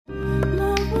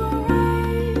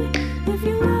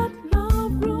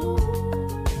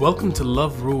Welcome to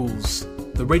Love Rules,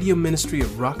 the radio ministry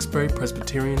of Roxbury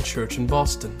Presbyterian Church in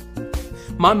Boston.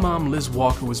 My mom, Liz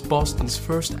Walker, was Boston's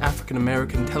first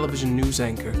African-American television news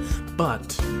anchor,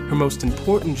 but her most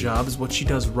important job is what she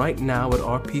does right now at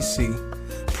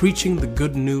RPC, preaching the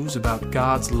good news about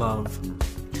God's love.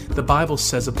 The Bible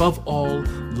says, above all,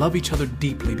 love each other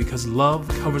deeply because love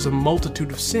covers a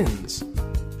multitude of sins.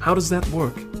 How does that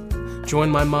work? Join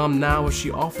my mom now as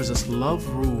she offers us Love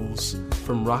Rules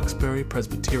from Roxbury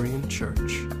Presbyterian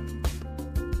Church.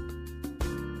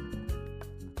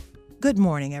 Good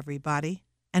morning, everybody,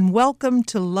 and welcome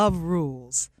to Love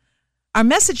Rules. Our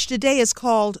message today is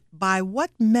called, By What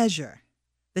Measure?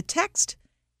 The text,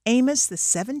 Amos, the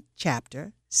 7th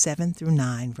chapter, 7 through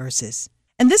 9 verses.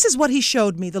 And this is what he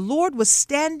showed me. The Lord was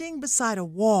standing beside a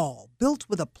wall built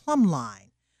with a plumb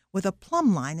line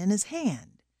in his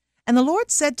hand. And the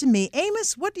Lord said to me,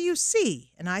 Amos, what do you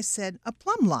see? And I said, a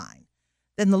plumb line.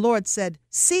 Then the Lord said,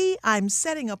 See, I'm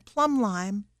setting a plumb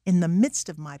line in the midst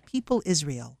of my people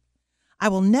Israel. I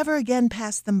will never again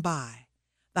pass them by.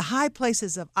 The high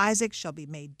places of Isaac shall be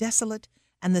made desolate,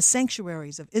 and the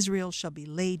sanctuaries of Israel shall be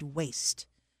laid waste.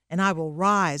 And I will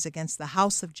rise against the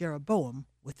house of Jeroboam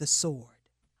with the sword.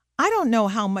 I don't know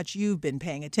how much you've been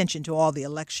paying attention to all the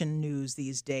election news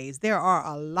these days. There are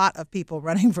a lot of people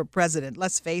running for president,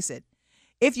 let's face it.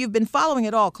 If you've been following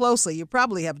it all closely, you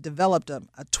probably have developed a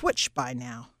twitch by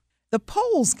now. The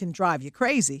polls can drive you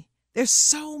crazy. There's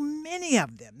so many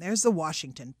of them. There's the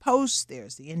Washington Post,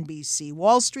 there's the NBC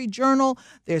Wall Street Journal,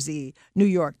 there's the New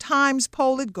York Times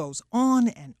poll. It goes on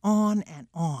and on and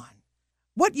on.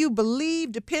 What you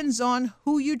believe depends on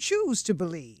who you choose to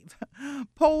believe.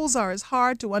 Polls are as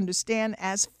hard to understand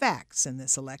as facts in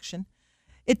this election.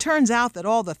 It turns out that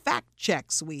all the fact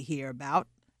checks we hear about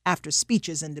after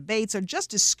speeches and debates are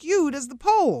just as skewed as the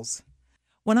polls.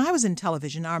 When I was in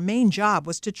television, our main job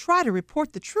was to try to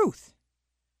report the truth.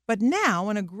 But now,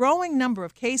 in a growing number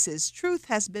of cases, truth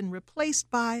has been replaced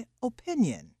by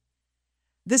opinion.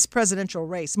 This presidential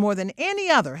race, more than any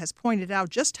other, has pointed out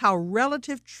just how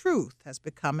relative truth has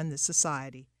become in this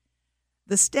society.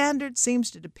 The standard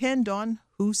seems to depend on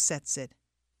who sets it.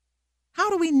 How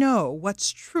do we know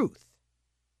what's truth?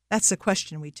 That's the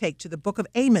question we take to the book of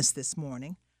Amos this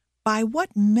morning. By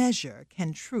what measure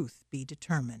can truth be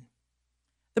determined?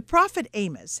 The prophet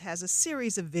Amos has a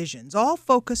series of visions, all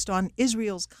focused on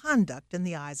Israel's conduct in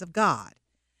the eyes of God.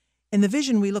 In the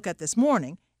vision we look at this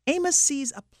morning, Amos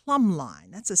sees a plumb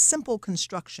line. That's a simple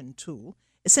construction tool,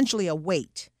 essentially a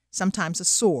weight, sometimes a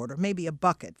sword or maybe a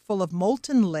bucket full of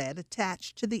molten lead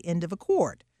attached to the end of a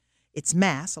cord. Its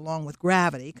mass, along with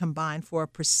gravity, combine for a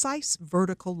precise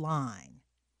vertical line.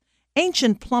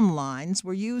 Ancient plumb lines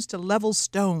were used to level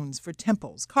stones for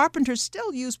temples. Carpenters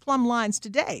still use plumb lines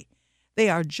today. They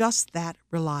are just that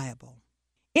reliable.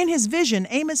 In his vision,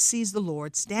 Amos sees the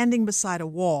Lord standing beside a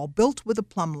wall built with a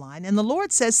plumb line, and the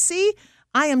Lord says, See,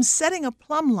 I am setting a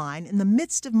plumb line in the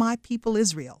midst of my people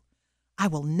Israel. I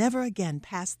will never again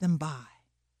pass them by.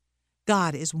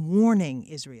 God is warning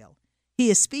Israel. He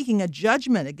is speaking a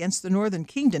judgment against the northern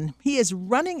kingdom. He is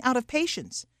running out of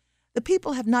patience. The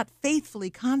people have not faithfully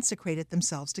consecrated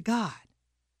themselves to God.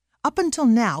 Up until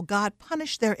now, God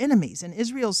punished their enemies, and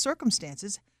Israel's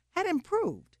circumstances had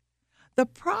improved. The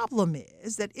problem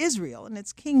is that Israel and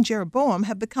its king Jeroboam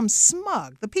have become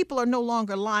smug. The people are no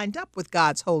longer lined up with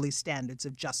God's holy standards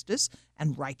of justice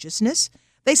and righteousness.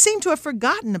 They seem to have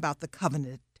forgotten about the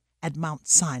covenant at Mount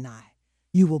Sinai.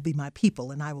 You will be my people,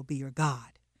 and I will be your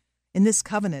God. In this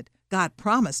covenant, God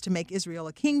promised to make Israel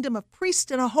a kingdom of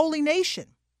priests and a holy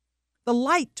nation, the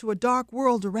light to a dark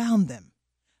world around them.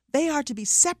 They are to be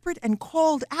separate and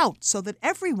called out so that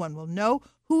everyone will know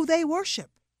who they worship.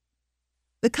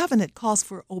 The covenant calls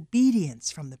for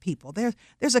obedience from the people.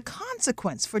 There's a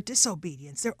consequence for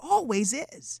disobedience. There always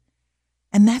is.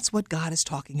 And that's what God is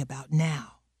talking about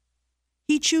now.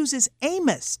 He chooses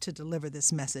Amos to deliver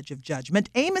this message of judgment.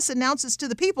 Amos announces to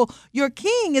the people, your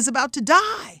king is about to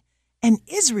die, and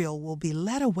Israel will be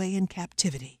led away in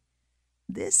captivity.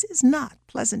 This is not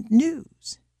pleasant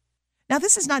news. Now,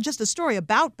 this is not just a story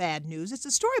about bad news. It's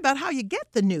a story about how you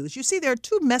get the news. You see, there are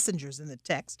two messengers in the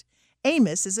text.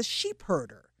 Amos is a sheep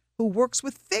herder who works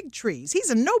with fig trees. He's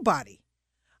a nobody.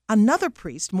 Another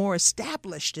priest, more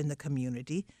established in the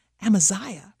community,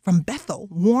 Amaziah from Bethel,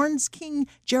 warns King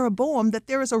Jeroboam that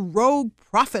there is a rogue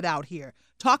prophet out here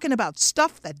talking about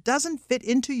stuff that doesn't fit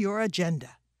into your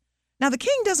agenda. Now, the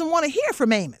king doesn't want to hear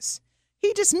from Amos.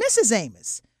 He dismisses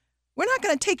Amos. We're not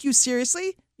going to take you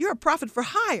seriously. You're a prophet for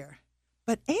hire.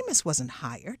 But Amos wasn't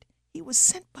hired. He was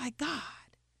sent by God.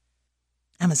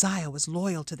 Amaziah was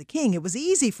loyal to the king. It was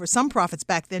easy for some prophets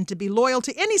back then to be loyal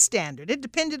to any standard. It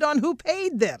depended on who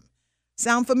paid them.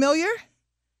 Sound familiar?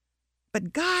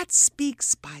 But God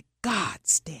speaks by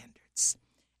God's standards,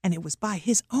 and it was by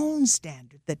his own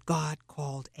standard that God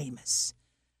called Amos.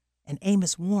 And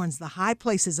Amos warns, the high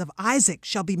places of Isaac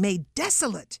shall be made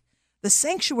desolate. The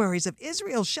sanctuaries of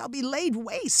Israel shall be laid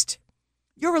waste.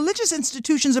 Your religious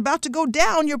institutions are about to go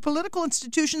down. Your political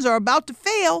institutions are about to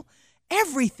fail.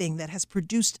 Everything that has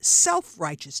produced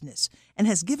self-righteousness and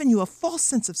has given you a false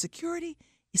sense of security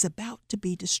is about to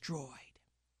be destroyed.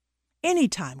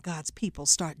 Anytime God's people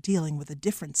start dealing with a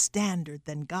different standard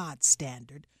than God's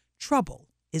standard, trouble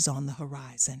is on the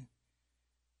horizon.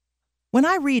 When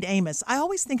I read Amos, I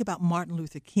always think about Martin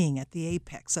Luther King at the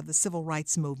apex of the civil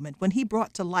rights movement when he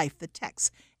brought to life the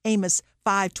text, Amos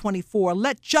 5:24,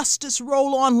 "Let justice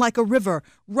roll on like a river,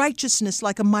 righteousness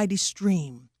like a mighty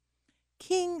stream."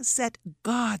 King set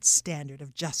God's standard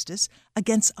of justice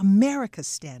against America's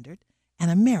standard,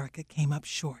 and America came up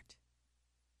short.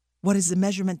 What is the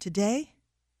measurement today?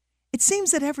 It seems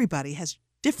that everybody has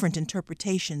different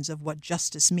interpretations of what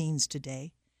justice means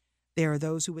today. There are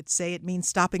those who would say it means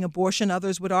stopping abortion.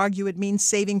 Others would argue it means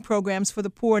saving programs for the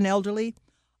poor and elderly.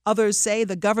 Others say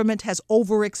the government has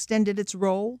overextended its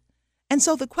role. And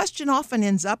so the question often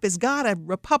ends up, is God a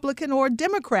Republican or a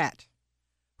Democrat?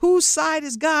 Whose side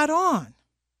is God on?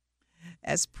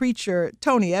 As preacher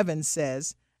Tony Evans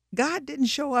says, God didn't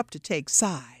show up to take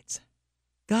sides.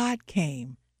 God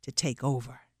came to take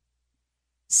over.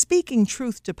 Speaking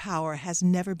truth to power has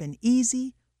never been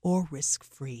easy or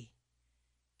risk-free.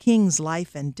 King's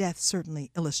life and death certainly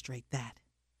illustrate that.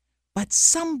 But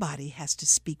somebody has to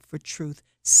speak for truth.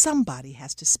 Somebody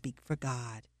has to speak for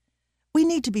God. We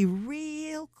need to be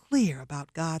real clear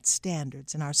about God's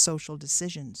standards in our social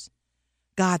decisions.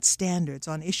 God's standards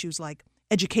on issues like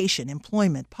education,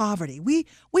 employment, poverty. We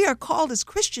are called as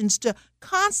Christians to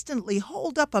constantly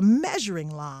hold up a measuring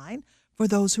line for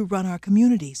those who run our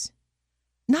communities.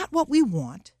 Not what we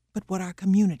want, but what our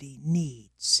community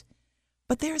needs.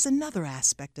 But there is another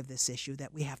aspect of this issue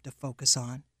that we have to focus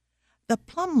on. The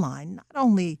plumb line not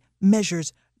only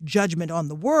measures judgment on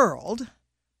the world,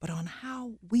 but on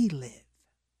how we live.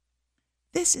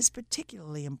 This is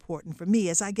particularly important for me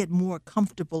as I get more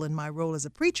comfortable in my role as a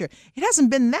preacher. It hasn't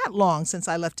been that long since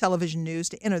I left television news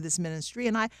to enter this ministry,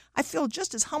 and I feel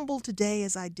just as humble today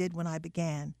as I did when I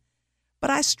began. But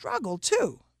I struggle,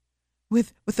 too,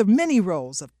 with the many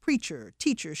roles of preacher,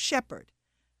 teacher, shepherd.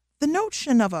 The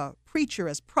notion of a preacher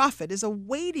as prophet is a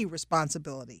weighty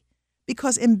responsibility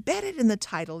because embedded in the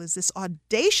title is this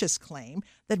audacious claim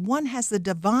that one has the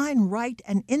divine right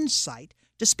and insight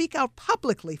to speak out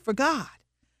publicly for God,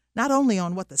 not only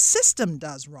on what the system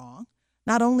does wrong,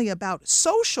 not only about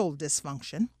social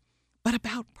dysfunction, but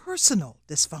about personal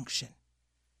dysfunction.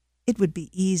 It would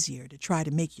be easier to try to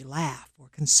make you laugh or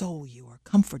console you or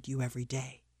comfort you every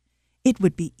day. It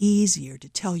would be easier to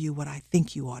tell you what I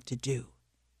think you ought to do.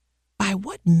 By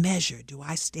what measure do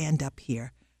I stand up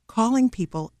here calling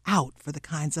people out for the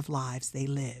kinds of lives they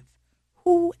live?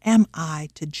 Who am I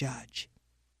to judge?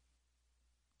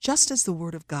 Just as the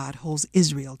Word of God holds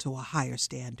Israel to a higher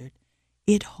standard,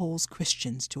 it holds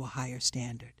Christians to a higher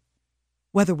standard.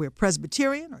 Whether we're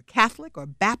Presbyterian or Catholic or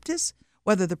Baptist,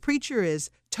 whether the preacher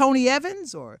is Tony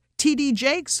Evans or T.D.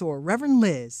 Jakes or Reverend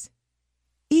Liz,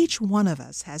 each one of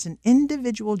us has an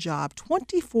individual job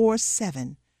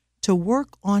 24/7 to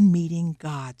work on meeting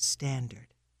God's standard.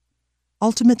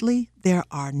 Ultimately, there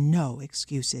are no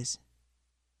excuses.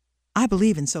 I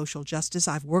believe in social justice.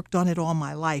 I've worked on it all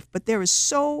my life, but there is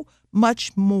so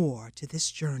much more to this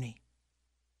journey.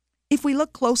 If we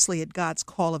look closely at God's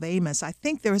call of Amos, I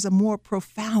think there is a more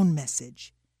profound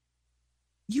message.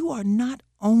 You are not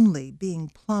only being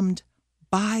plumbed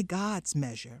by God's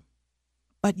measure,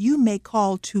 but you may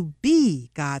call to be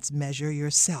God's measure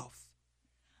yourself.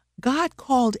 God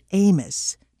called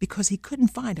Amos because he couldn't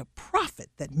find a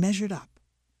prophet that measured up.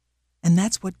 And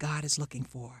that's what God is looking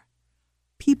for.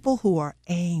 People who are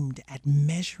aimed at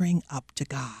measuring up to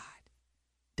God.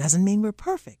 Doesn't mean we're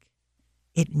perfect.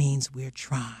 It means we're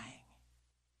trying.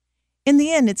 In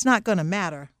the end, it's not going to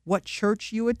matter what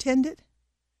church you attended.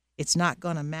 It's not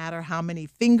going to matter how many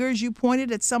fingers you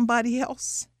pointed at somebody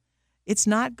else. It's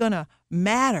not going to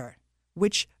matter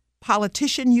which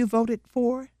politician you voted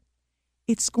for.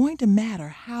 It's going to matter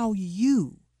how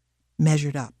you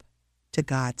measured up to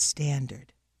God's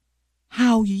standard,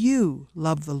 how you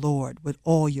love the Lord with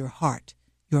all your heart,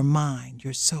 your mind,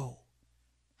 your soul,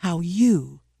 how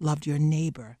you loved your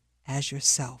neighbor as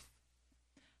yourself.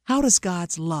 How does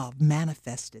God's love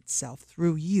manifest itself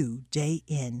through you day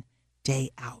in, day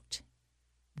out?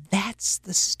 That's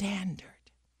the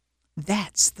standard.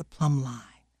 That's the plumb line.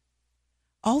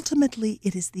 Ultimately,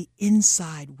 it is the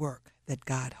inside work that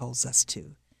God holds us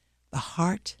to, the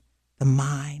heart, the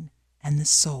mind, and the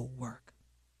soul work.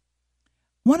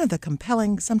 One of the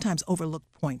compelling, sometimes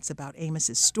overlooked points about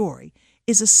Amos's story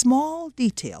is a small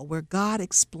detail where God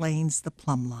explains the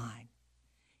plumb line.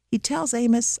 He tells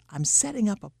Amos, I'm setting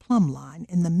up a plumb line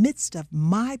in the midst of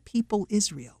my people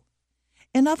Israel.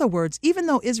 In other words, even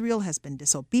though Israel has been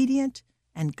disobedient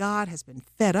and God has been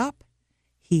fed up,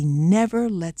 he never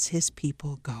lets his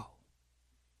people go.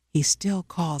 He still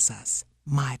calls us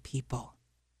my people.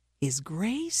 His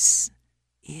grace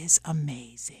is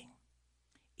amazing.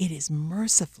 It is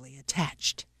mercifully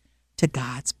attached to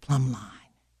God's plumb line.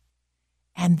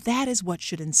 And that is what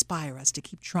should inspire us to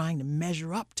keep trying to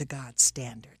measure up to God's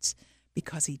standards,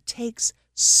 because he takes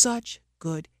such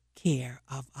good care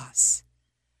of us.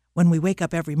 When we wake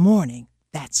up every morning,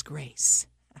 that's grace.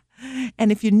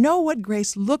 And if you know what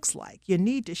grace looks like, you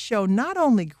need to show not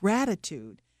only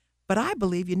gratitude, but I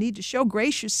believe you need to show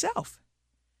grace yourself.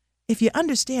 If you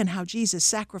understand how Jesus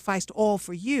sacrificed all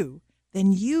for you,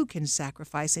 then you can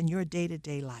sacrifice in your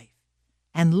day-to-day life.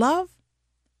 And love?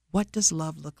 What does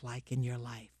love look like in your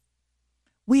life?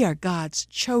 We are God's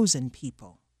chosen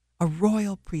people, a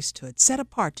royal priesthood set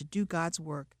apart to do God's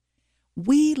work.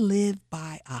 We live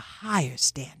by a higher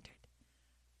standard.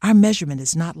 Our measurement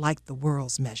is not like the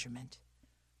world's measurement.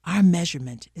 Our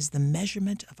measurement is the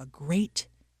measurement of a great,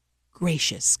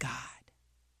 gracious God.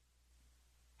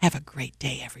 Have a great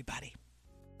day, everybody.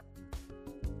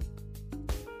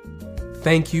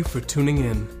 Thank you for tuning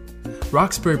in.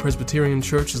 Roxbury Presbyterian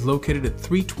Church is located at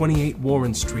 328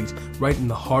 Warren Street, right in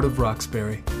the heart of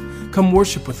Roxbury. Come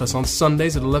worship with us on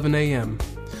Sundays at 11 a.m.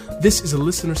 This is a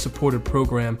listener-supported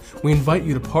program. We invite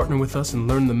you to partner with us and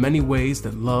learn the many ways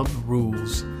that love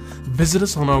rules. Visit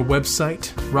us on our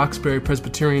website,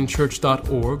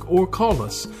 roxburypresbyterianchurch.org, or call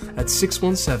us at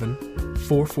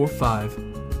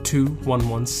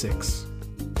 617-445-2116.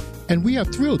 And we are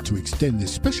thrilled to extend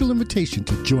this special invitation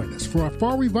to join us for our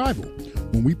fall revival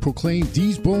when we proclaim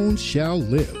These Bones Shall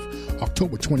Live,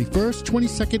 October 21st,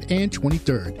 22nd, and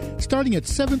 23rd, starting at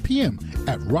 7 p.m.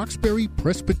 at Roxbury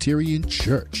Presbyterian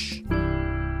Church.